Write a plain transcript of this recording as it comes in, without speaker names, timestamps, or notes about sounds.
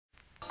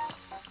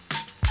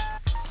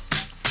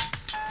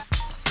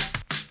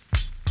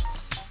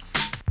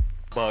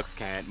Bugs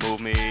can't move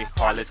me,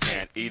 harlots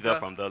can't either.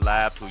 From the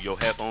lab to your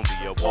headphone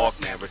via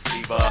Walkman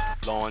receiver.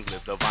 Long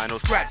live the vinyl,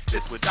 scratch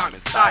this with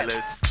diamond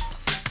stylus.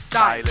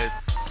 Stylus.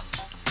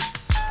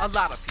 A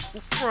lot of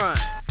people front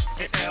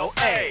in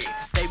L.A.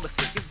 They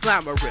mistake it's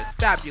glamorous,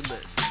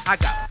 fabulous. I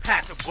got a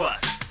patch of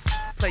bust.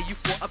 Play you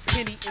for a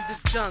penny in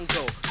this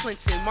jungle,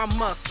 clenching my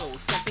muscles.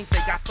 Some think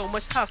they got so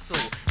much hustle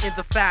in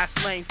the fast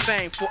lane,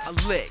 fame for a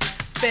lick.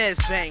 Feds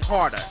bang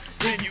harder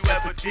than you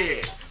ever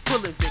did.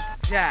 Pulling big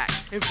jacks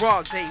in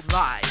broad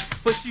daylight.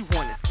 But you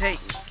want his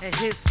Dayton's and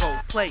his gold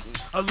plating.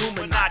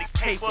 Illuminati's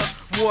paper,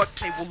 more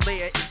cable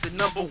layer is the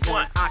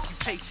 #1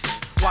 occupation.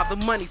 While the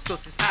money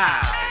filters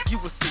out, you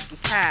was thinking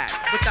cash,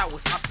 but that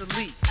was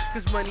obsolete.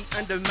 Cause money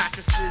under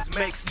mattresses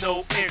makes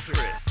no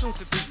interest. Soon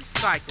to be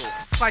recycled,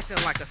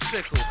 slicing like a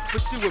sickle.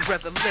 But you would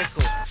rather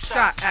lickle,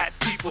 shot at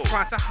people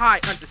trying to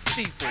hide under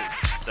steeples.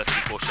 The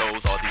sequel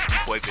shows all these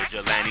decoy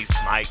vigilantes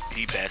might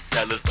be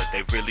bestsellers, but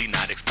they really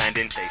not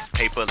expanding. Chase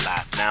paper,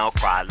 laugh now,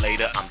 cry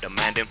later. I'm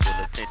demanding full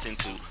attention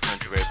to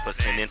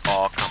 100% in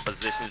all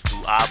compositions.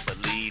 Do I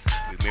believe?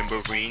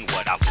 Remembering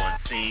what I've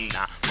once seen.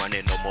 Not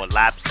running no more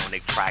laps on a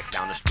track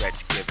down the stretch,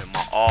 giving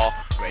my all.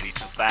 Ready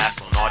to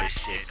fast on all this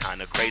shit,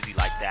 kinda crazy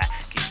like that.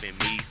 Keeping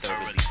me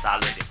thoroughly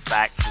solid. In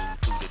fact, true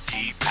to the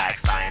G-Pack.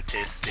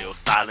 Scientists still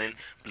styling,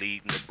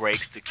 bleeding the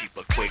brakes to keep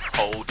a quick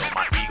hold on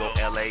my ego.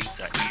 LA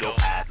to Edo,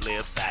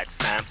 ad-lib, Sach,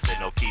 Samson,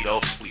 no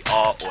keto. We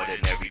all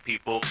ordinary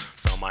people.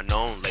 Some are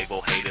known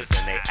label haters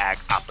and they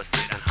act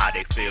opposite in how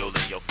they feel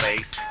in your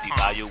face.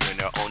 Devaluing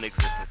their own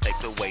existence, take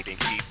the weight and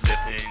keep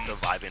lifting.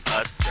 Surviving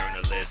us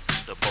journalists,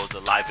 supposed to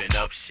liven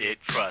up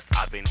shit. Trust,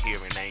 I've been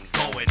hearing ain't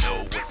going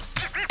nowhere.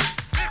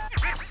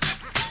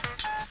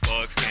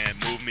 Bugs can't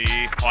move me,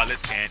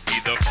 harlots can't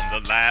either. From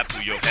the lab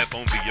to your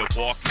headphone via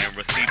Walkman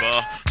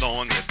receiver.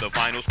 Long live the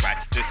vinyl,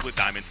 scratch this with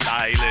diamond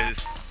stylus.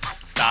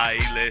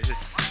 Stylus.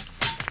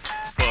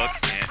 Bugs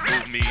can't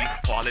move me,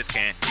 harlots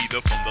can't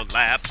either. From the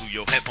lab to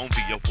your headphone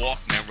via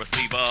Walkman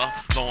receiver.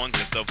 Long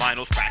live the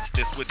vinyl, scratch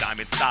this with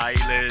diamond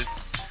stylus.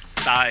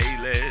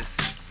 Stylus.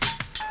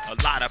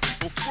 A lot of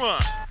people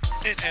front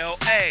in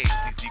L.A.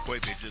 These decoy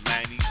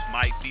vigilantes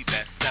might be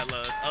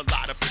bestsellers. A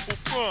lot of people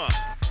front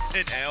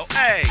in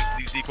L.A.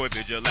 These decoy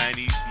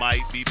vigilantes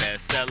might be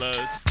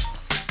bestsellers.